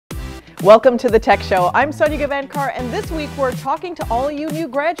Welcome to the Tech Show. I'm Sonia Gavankar, and this week we're talking to all you new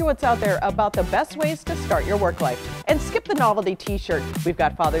graduates out there about the best ways to start your work life. And skip the novelty t-shirt. We've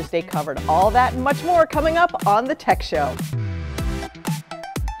got Father's Day covered. All that and much more coming up on the Tech Show.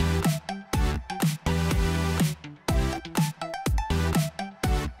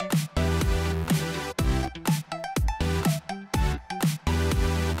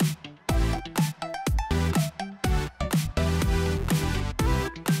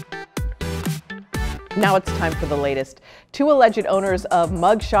 Now it's time for the latest. Two alleged owners of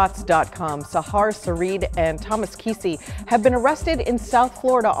mugshots.com, Sahar Sareed and Thomas Kesey, have been arrested in South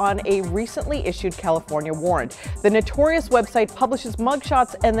Florida on a recently issued California warrant. The notorious website publishes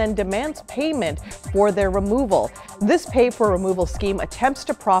mugshots and then demands payment for their removal. This pay for removal scheme attempts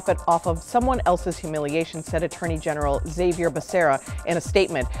to profit off of someone else's humiliation, said Attorney General Xavier Becerra in a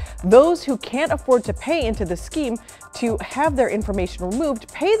statement. Those who can't afford to pay into the scheme to have their information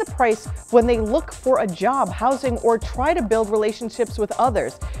removed pay the price when they look for a job, housing, or try to build relationships with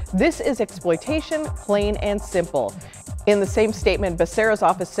others. This is exploitation, plain and simple. In the same statement, Becerra's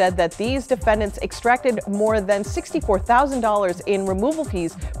office said that these defendants extracted more than $64,000 in removal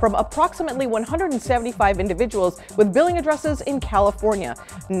fees from approximately 175 individuals with billing addresses in California.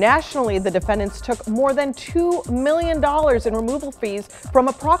 Nationally, the defendants took more than $2 million in removal fees from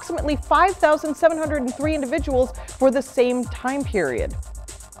approximately 5,703 individuals for the same time period.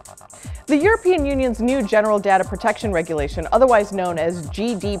 The European Union's new General Data Protection Regulation, otherwise known as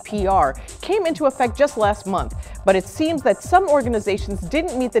GDPR, came into effect just last month, but it seems that some organizations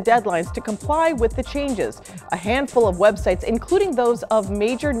didn't meet the deadlines to comply with the changes. A handful of websites, including those of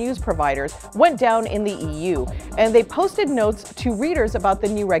major news providers, went down in the EU, and they posted notes to readers about the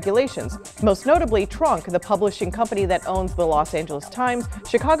new regulations. Most notably, Trunk, the publishing company that owns the Los Angeles Times,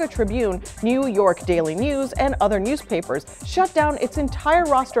 Chicago Tribune, New York Daily News, and other newspapers, shut down its entire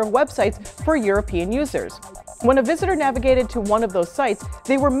roster of websites for European users. When a visitor navigated to one of those sites,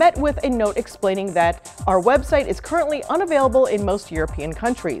 they were met with a note explaining that our website is currently unavailable in most European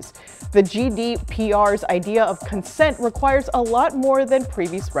countries. The GDPR's idea of consent requires a lot more than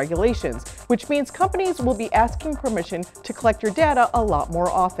previous regulations, which means companies will be asking permission to collect your data a lot more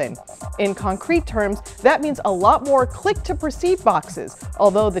often. In concrete terms, that means a lot more click to proceed boxes,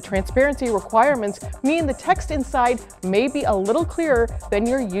 although the transparency requirements mean the text inside may be a little clearer than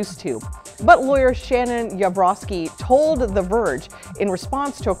you're used to. But lawyer Shannon Yavrosky told The Verge, in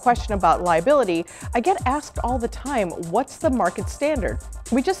response to a question about liability, "I get asked all the time, what's the market standard?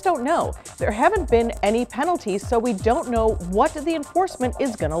 We just don't know. There haven't been any penalties, so we don't know what the enforcement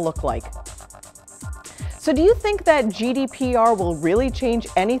is going to look like." So do you think that GDPR will really change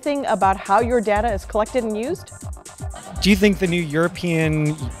anything about how your data is collected and used? Do you think the new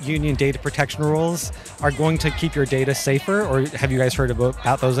European Union data protection rules are going to keep your data safer, or have you guys heard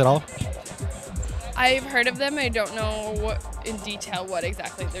about those at all? I've heard of them. I don't know in detail what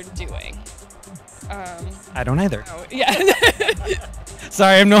exactly they're doing. I don't either. Oh, yeah.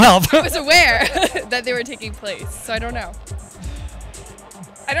 Sorry, I'm no help. I was aware that they were taking place, so I don't know.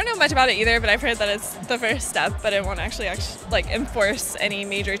 I don't know much about it either, but I've heard that it's the first step, but it won't actually enforce any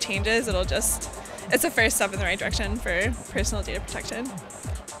major changes. It's a first step in the right direction for personal data protection.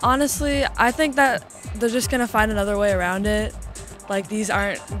 Honestly, I think that they're just going to find another way around it. Like, these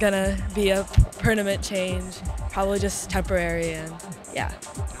aren't going to be a permanent change, probably just temporary, and yeah.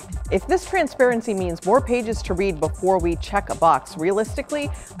 If this transparency means more pages to read before we check a box, realistically,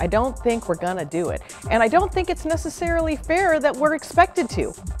 I don't think we're gonna do it. And I don't think it's necessarily fair that we're expected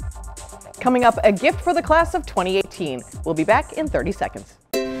to. Coming up, a gift for the class of 2018. We'll be back in 30 seconds.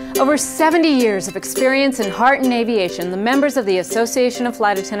 Over 70 years of experience in heart and aviation, the members of the Association of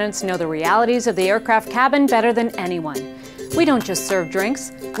Flight Attendants know the realities of the aircraft cabin better than anyone. We don't just serve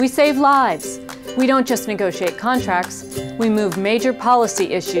drinks, we save lives. We don't just negotiate contracts, we move major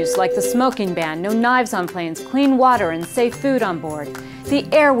policy issues like the smoking ban, no knives on planes, clean water, and safe food on board. The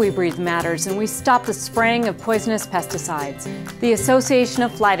air we breathe matters, and we stop the spraying of poisonous pesticides. The Association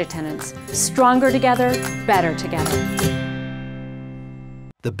of Flight Attendants. Stronger together, better together.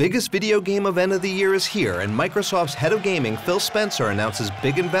 The biggest video game event of the year is here, and Microsoft's head of gaming, Phil Spencer, announces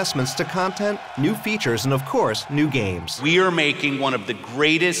big investments to content, new features, and of course, new games. We are making one of the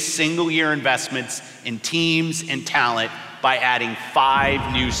greatest single-year investments in teams and talent by adding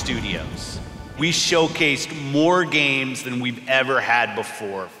 5 new studios. We showcased more games than we've ever had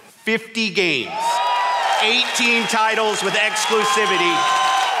before. 50 games, 18 titles with exclusivity,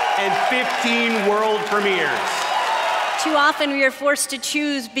 and 15 world premieres. Too often we are forced to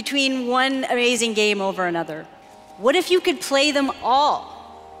choose between one amazing game over another. What if you could play them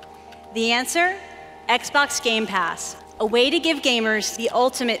all? The answer? Xbox Game Pass. a way to give gamers the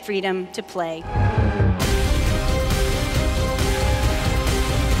ultimate freedom to play.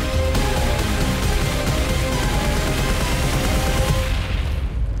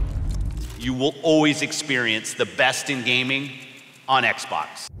 You will always experience the best in gaming on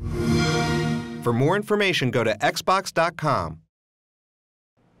Xbox. For more information, go to xbox.com.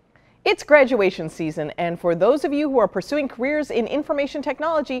 It's graduation season, and for those of you who are pursuing careers in information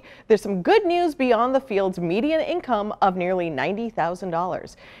technology, there's some good news beyond the field's median income of nearly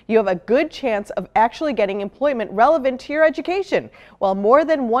 $90,000. You have a good chance of actually getting employment relevant to your education. While more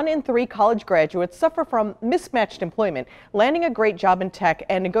than 1 in 3 college graduates suffer from mismatched employment, landing a great job in tech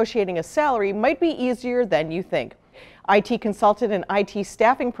and negotiating a salary might be easier than you think. IT consultant and IT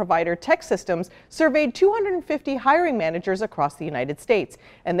staffing provider TEKsystems surveyed 250 hiring managers across the United States,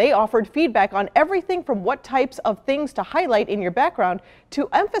 and they offered feedback on everything from what types of things to highlight in your background to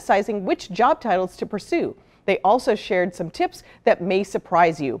emphasizing which job titles to pursue. They also shared some tips that may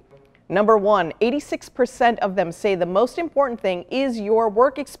surprise you. Number 1, 86% of them say the most important thing is your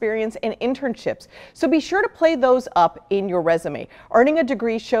work experience and internships. So be sure to play those up in your resume. Earning a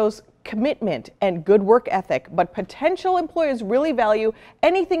degree shows commitment and good work ethic, but potential employers really value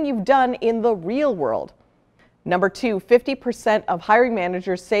anything you've done in the real world. Number 2, 50% of hiring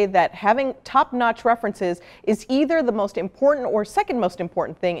managers say that having top-notch references is either the most important or second most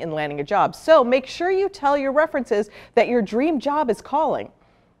important thing in landing a job. So make sure you tell your references that your dream job is calling.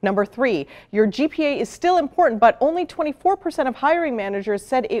 Number 3, your GPA is still important, but only 24% of hiring managers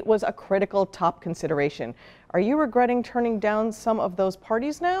said it was a critical top consideration. Are you regretting turning down some of those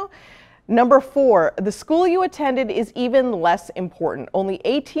parties now? Number 4, the school you attended is even less important. Only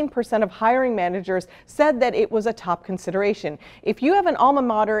 18% of hiring managers said that it was a top consideration. If you have an alma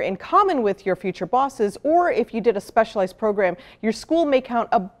mater in common with your future bosses, or if you did a specialized program, your school may count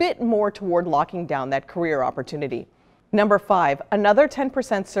a bit more toward locking down that career opportunity. Number 5, another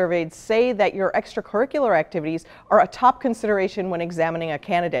 10% surveyed say that your extracurricular activities are a top consideration when examining a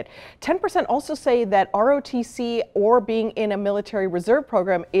candidate. 10% also say that ROTC or being in a military reserve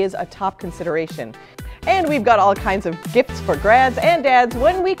program is a top consideration. And we've got all kinds of gifts for grads and dads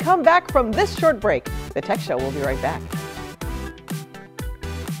when we come back from this short break. The Tech Show will be right back.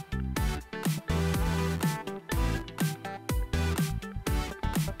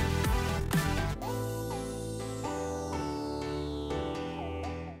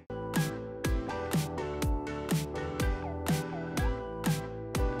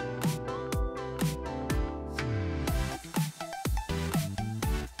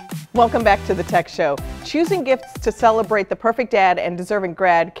 Welcome back to the Tech Show. Choosing gifts to celebrate the perfect dad and deserving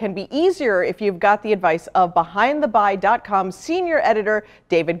grad can be easier if you've got the advice of BehindTheBuy.com senior editor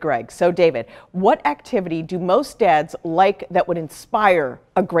David Gregg. So David, what activity do most dads like that would inspire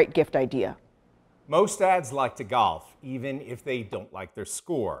a great gift idea? Most dads like to golf, even if they don't like their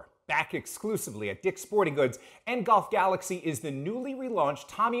score. Back exclusively at Dick's Sporting Goods and Golf Galaxy is the newly relaunched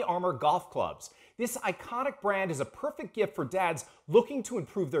Tommy Armour golf clubs. This iconic brand is a perfect gift for dads looking to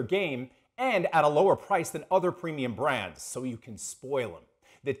improve their game and at a lower price than other premium brands, so you can spoil them.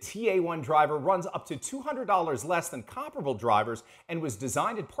 The TA1 driver runs up to $200 less than comparable drivers and was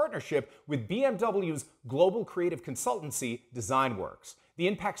designed in partnership with BMW's global creative consultancy, DesignWorks. The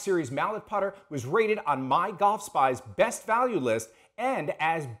Impact Series mallet putter was rated on MyGolfSpy's best value list and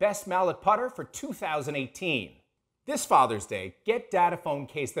as best mallet putter for 2018. This Father's Day, get Dad a phone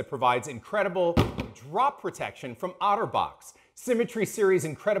case that provides incredible drop protection from OtterBox. Symmetry Series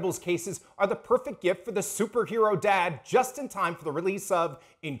Incredibles cases are the perfect gift for the superhero dad just in time for the release of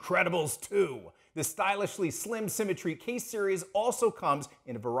Incredibles 2. The stylishly slim Symmetry case series also comes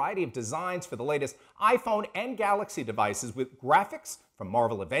in a variety of designs for the latest iPhone and Galaxy devices with graphics from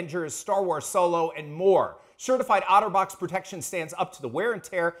Marvel Avengers, Star Wars Solo, and more. Certified OtterBox protection stands up to the wear and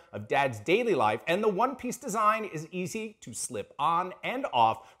tear of Dad's daily life, and the one-piece design is easy to slip on and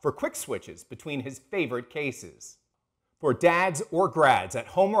off for quick switches between his favorite cases. For dads or grads at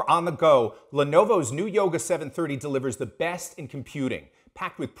home or on the go, Lenovo's new Yoga 730 delivers the best in computing.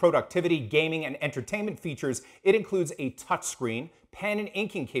 Packed with productivity, gaming, and entertainment features, it includes a touchscreen, pen and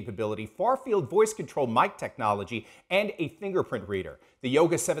inking capability, far-field voice-controlled mic technology, and a fingerprint reader. The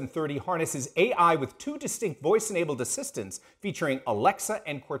Yoga 730 harnesses AI with 2 distinct voice-enabled assistants featuring Alexa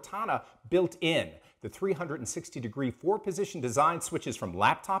and Cortana built in. The 360-degree 4-position design switches from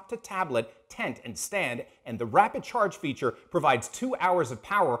laptop to tablet, tent, and stand, and the rapid charge feature provides 2 hours of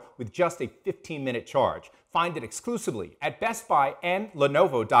power with just a 15-minute charge. Find it exclusively at Best Buy and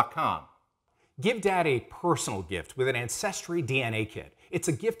Lenovo.com. Give Dad a personal gift with an Ancestry DNA kit. It's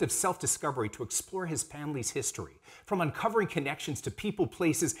a gift of self-discovery to explore his family's history. From uncovering connections to people,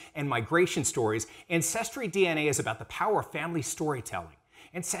 places, and migration stories, Ancestry DNA is about the power of family storytelling.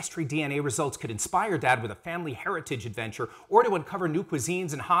 Ancestry DNA results could inspire Dad with a family heritage adventure or to uncover new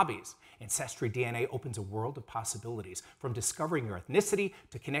cuisines and hobbies. Ancestry DNA opens a world of possibilities, from discovering your ethnicity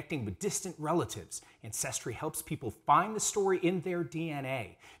to connecting with distant relatives. Ancestry helps people find the story in their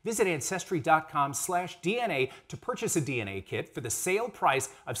DNA. Visit Ancestry.com/DNA to purchase a DNA kit for the sale price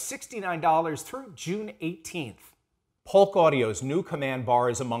of $69 through June 18th. Polk Audio's new command bar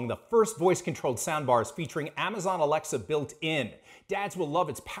is among the first voice-controlled soundbars featuring Amazon Alexa built in. Dads will love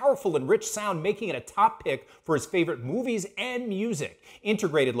its powerful and rich sound, making it a top pick for his favorite movies and music.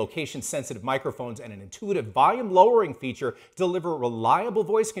 Integrated location-sensitive microphones and an intuitive volume-lowering feature deliver reliable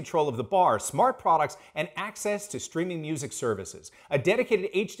voice control of the bar, smart products, and access to streaming music services. A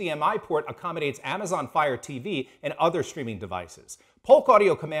dedicated HDMI port accommodates Amazon Fire TV and other streaming devices. Polk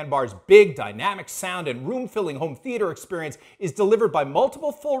Audio Command Bar's big, dynamic sound and room-filling home theater experience is delivered by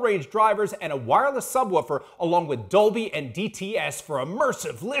multiple full-range drivers and a wireless subwoofer, along with Dolby and DTS for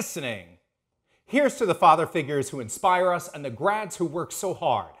immersive listening. Here's to the father figures who inspire us and the grads who work so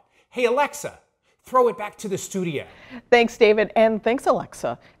hard. Hey Alexa, throw it back to the studio. Thanks, David, and thanks,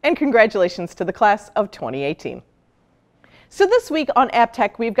 Alexa. And congratulations to the class of 2018. So this week on App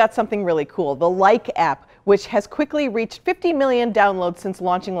Tech, we've got something really cool, the Like app, which has quickly reached 50 million downloads since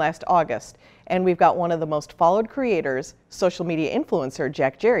launching last August. And we've got one of the most followed creators, social media influencer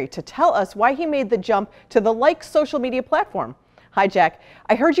Jack Jerry, to tell us why he made the jump to the Like social media platform. Hi, Jack.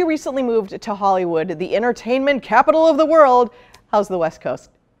 I heard you recently moved to Hollywood, the entertainment capital of the world. How's the West Coast?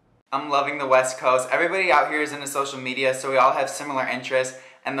 I'm loving the West Coast. Everybody out here is into social media, so we all have similar interests,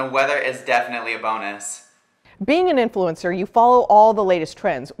 and the weather is definitely a bonus. Being an influencer, you follow all the latest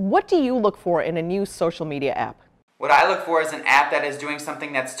trends. What do you look for in a new social media app? What I look for is an app that is doing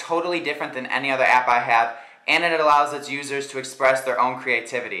something that's totally different than any other app I have, and it allows its users to express their own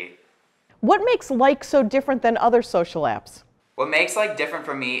creativity. What makes Like so different than other social apps? What makes Like different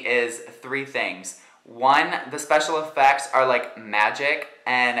for me is 3 things. 1, the special effects are like magic,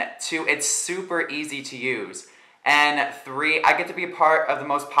 and 2, it's super easy to use. And 3, I get to be a part of the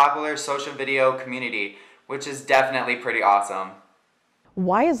most popular social video community, which is definitely pretty awesome.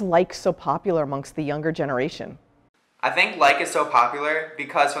 Why is Like so popular amongst the younger generation? I think Like is so popular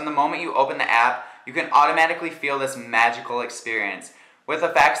because from the moment you open the app, you can automatically feel this magical experience. With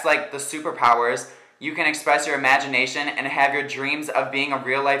effects like the superpowers, you can express your imagination and have your dreams of being a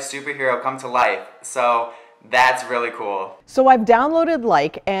real-life superhero come to life. So that's really cool. So I've downloaded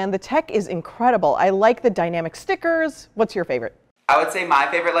Like, and the tech is incredible. I like the dynamic stickers. What's your favorite? I would say my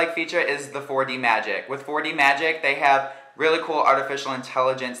favorite Like feature is the 4D Magic. With 4D Magic, they have really cool artificial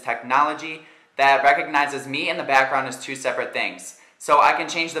intelligence technology that recognizes me in the background as 2 separate things. So I can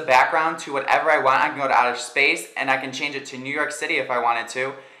change the background to whatever I want. I can go to outer space, and I can change it to New York City if I wanted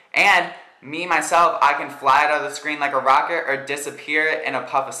to. And me, myself, I can fly out of the screen like a rocket or disappear in a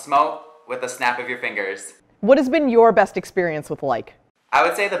puff of smoke with a snap of your fingers. What has been your best experience with Like? I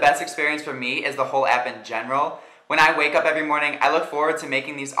would say the best experience for me is the whole app in general. When I wake up every morning, I look forward to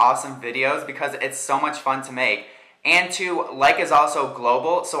making these awesome videos because it's so much fun to make. And 2, Like is also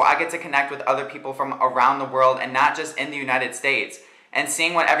global, so I get to connect with other people from around the world and not just in the United States. And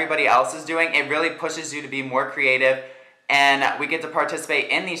seeing what everybody else is doing, it really pushes you to be more creative, and we get to participate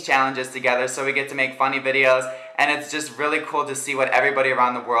in these challenges together, so we get to make funny videos, and it's just really cool to see what everybody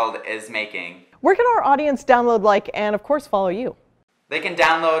around the world is making. Where can our audience download Like and, of course, follow you? They can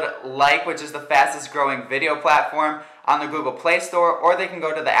download Like, which is the fastest growing video platform, on the Google Play Store, or they can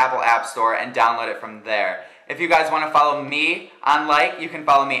go to the Apple App Store and download it from there. If you guys want to follow me on Like, you can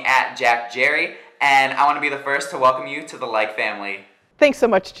follow me at Jack Jerry, and I want to be the first to welcome you to the Like family. Thanks so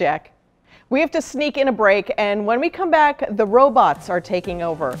much, Jack. We have to sneak in a break, and when we come back, the robots are taking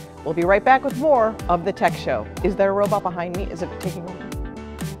over. We'll be right back with more of The Tech Show. Is there a robot behind me? Is it taking over?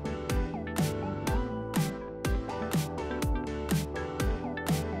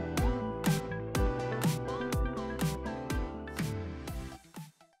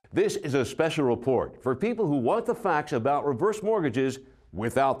 This is a special report for people who want the facts about reverse mortgages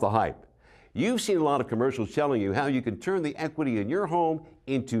without the hype. You've seen a lot of commercials telling you how you can turn the equity in your home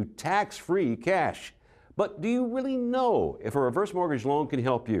into tax-free cash. But do you really know if a reverse mortgage loan can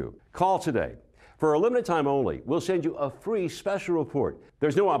help you? Call today. For a limited time only, we'll send you a free special report.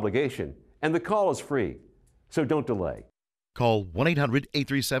 There's no obligation, and the call is free. So don't delay. Call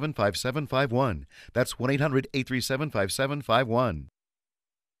 1-800-837-5751. That's 1-800-837-5751.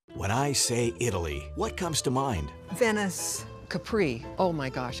 When I say Italy, what comes to mind? Venice. Capri, oh my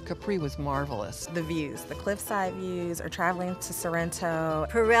gosh, Capri was marvelous. The views, the cliffside views, or traveling to Sorrento.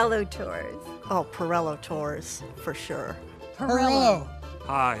 Pirello Tours. Oh, Pirello Tours, for sure. Pirello.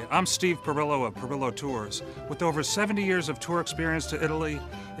 Hi, I'm Steve Pirillo of Pirillo Tours. With over 70 years of tour experience to Italy,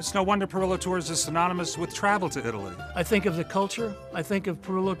 it's no wonder Pirillo Tours is synonymous with travel to Italy. I think of the culture. I think of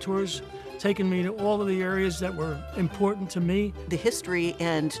Pirillo Tours taking me to all of the areas that were important to me. The history,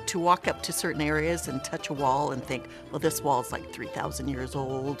 and to walk up to certain areas and touch a wall and think, well, this wall's like 3,000 years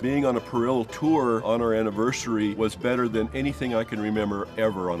old. Being on a Pirillo tour on our anniversary was better than anything I can remember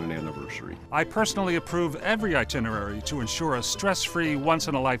ever on an anniversary. I personally approve every itinerary to ensure a stress-free,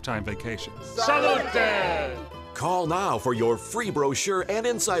 once-in-a-lifetime vacation. Salute! Call now for your free brochure and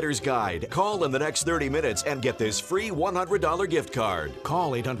insider's guide. Call in the next 30 minutes and get this free $100 gift card.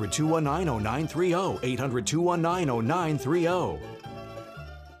 Call 800-219-0930, 800-219-0930.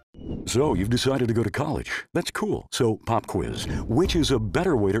 So you've decided to go to college. That's cool. So pop quiz. Which is a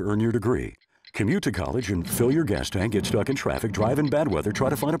better way to earn your degree? Commute to college and fill your gas tank, get stuck in traffic, drive in bad weather, try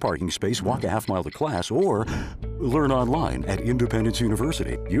to find a parking space, walk a half mile to class, or learn online at Independence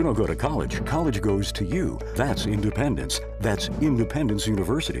University. You don't go to college. College goes to you. That's independence. That's Independence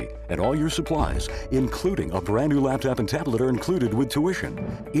University. And all your supplies, including a brand new laptop and tablet, are included with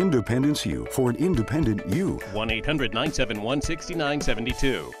tuition. Independence U, for an independent you.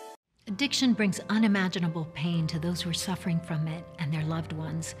 1-800-971-6972. Addiction brings unimaginable pain to those who are suffering from it and their loved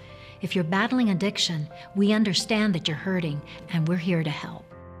ones. If you're battling addiction, we understand that you're hurting, and we're here to help.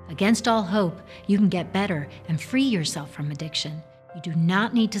 Against all hope, you can get better and free yourself from addiction. You do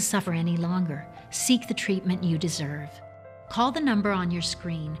not need to suffer any longer. Seek the treatment you deserve. Call the number on your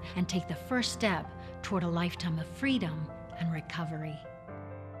screen and take the first step toward a lifetime of freedom and recovery.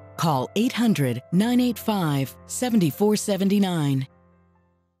 Call 800-985-7479.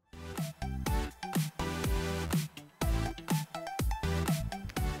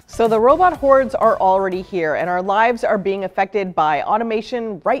 So the robot hordes are already here, and our lives are being affected by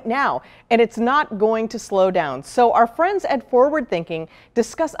automation right now, and it's not going to slow down. So our friends at Forward Thinking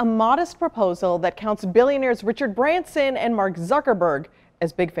discuss a modest proposal that counts billionaires Richard Branson and Mark Zuckerberg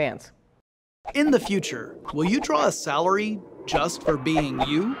as big fans. In the future, will you draw a salary just for being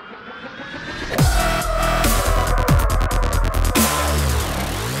you?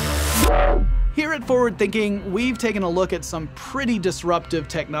 Here at Forward Thinking, we've taken a look at some pretty disruptive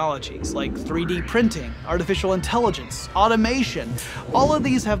technologies like 3D printing, artificial intelligence, automation. All of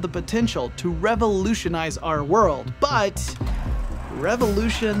these have the potential to revolutionize our world, but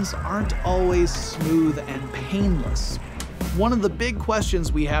revolutions aren't always smooth and painless. One of the big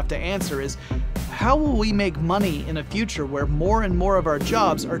questions we have to answer is, how will we make money in a future where more and more of our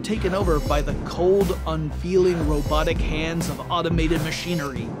jobs are taken over by the cold, unfeeling, robotic hands of automated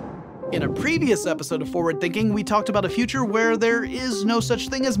machinery? In a previous episode of Forward Thinking, we talked about a future where there is no such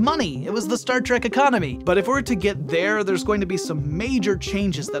thing as money. It was the Star Trek economy. But if we're to get there, there's going to be some major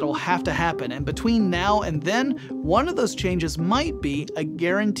changes that'll have to happen. And between now and then, one of those changes might be a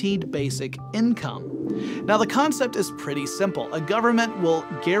guaranteed basic income. Now, the concept is pretty simple. A government will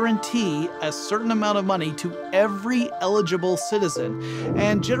guarantee a certain amount of money to every eligible citizen.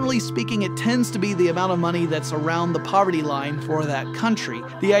 And generally speaking, it tends to be the amount of money that's around the poverty line for that country.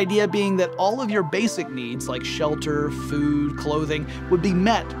 The idea being that all of your basic needs like shelter, food, clothing would be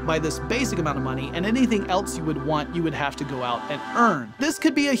met by this basic amount of money, and anything else you would want, you would have to go out and earn. This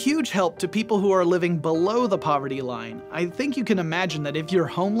could be a huge help to people who are living below the poverty line. I think you can imagine that if you're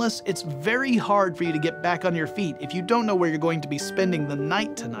homeless, it's very hard for you to get back on your feet if you don't know where you're going to be spending the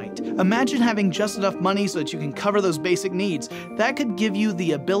night tonight. Imagine having just enough money so that you can cover those basic needs. That could give you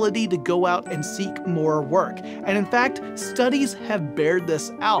the ability to go out and seek more work. And in fact, studies have bared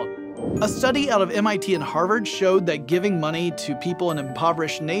this out. A study out of MIT and Harvard showed that giving money to people in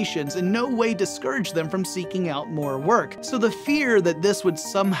impoverished nations in no way discouraged them from seeking out more work. So the fear that this would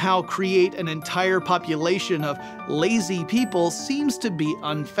somehow create an entire population of lazy people seems to be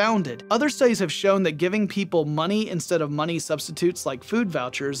unfounded. Other studies have shown that giving people money instead of money substitutes like food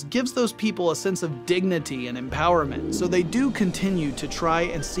vouchers gives those people a sense of dignity and empowerment. So they do continue to try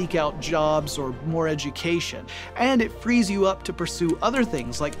and seek out jobs or more education. And it frees you up to pursue other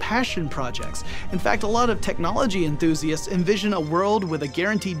things like passion projects. In fact, a lot of technology enthusiasts envision a world with a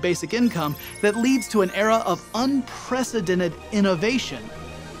guaranteed basic income that leads to an era of unprecedented innovation.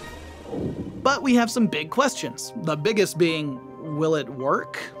 But we have some big questions. The biggest being, will it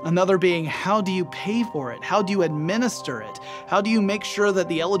work? Another being, how do you pay for it? How do you administer it? How do you make sure that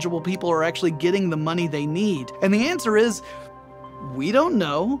the eligible people are actually getting the money they need? And the answer is, we don't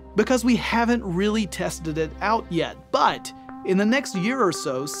know, because we haven't really tested it out yet. But In the next year or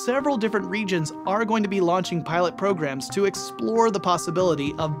so, several different regions are going to be launching pilot programs to explore the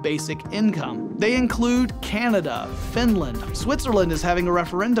possibility of basic income. They include Canada, Finland, Switzerland is having a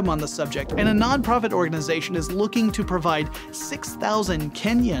referendum on the subject, and a nonprofit organization is looking to provide 6,000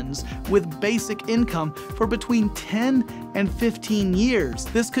 Kenyans with basic income for between 10 and 15 years.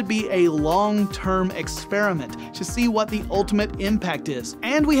 This could be a long-term experiment to see what the ultimate impact is.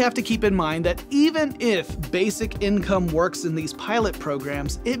 And we have to keep in mind that even if basic income works in these pilot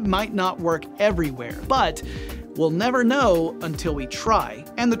programs, it might not work everywhere. But we'll never know until we try.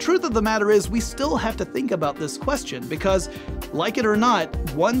 And the truth of the matter is, we still have to think about this question because, like it or not,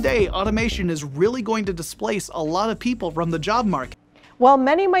 one day automation is really going to displace a lot of people from the job market. While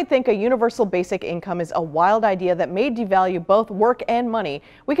many might think a universal basic income is a wild idea that may devalue both work and money,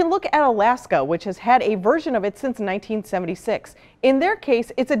 we can look at Alaska, which has had a version of it since 1976. In their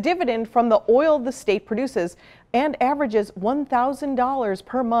case, it's a dividend from the oil the state produces and averages $1,000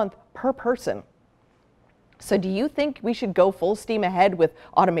 per month per person. So do you think we should go full steam ahead with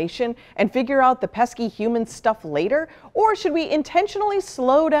automation and figure out the pesky human stuff later? Or should we intentionally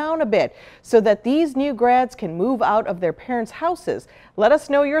slow down a bit so that these new grads can move out of their parents' houses? Let us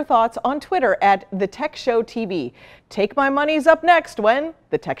know your thoughts on Twitter at The Tech Show TV. Take My Money's up next when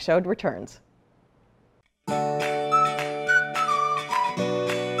The Tech Show returns.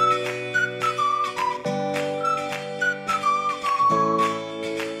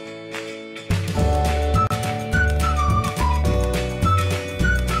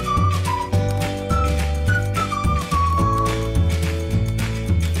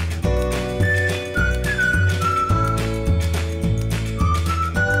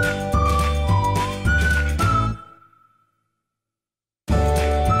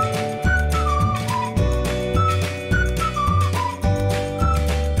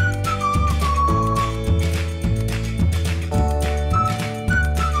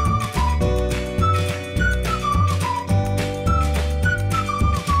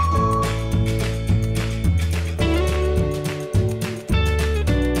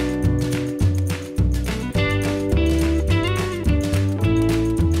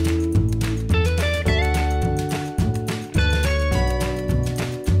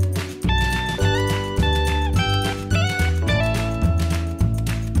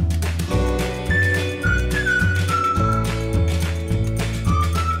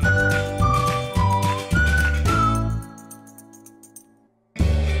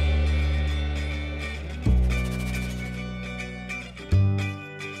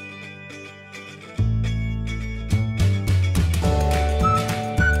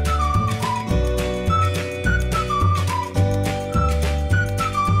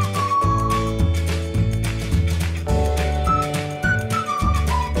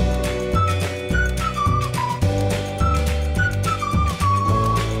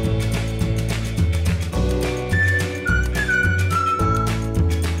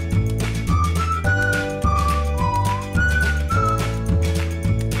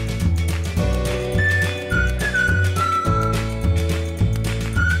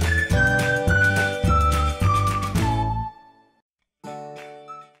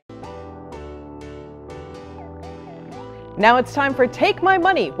 Now it's time for Take My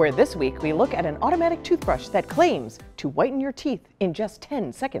Money, where this week we look at an automatic toothbrush that claims to whiten your teeth in just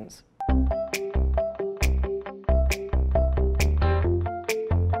 10 seconds.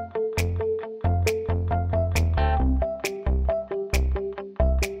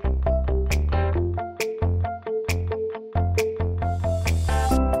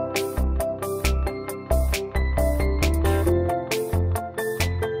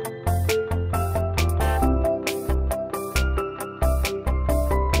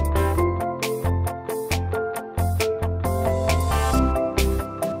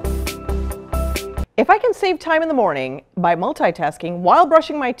 If I can save time in the morning by multitasking while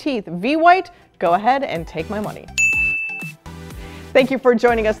brushing my teeth, V-White, go ahead and take my money. Thank you for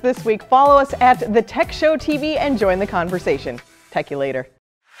joining us this week. Follow us at The Tech Show TV and join the conversation. Talk to you later.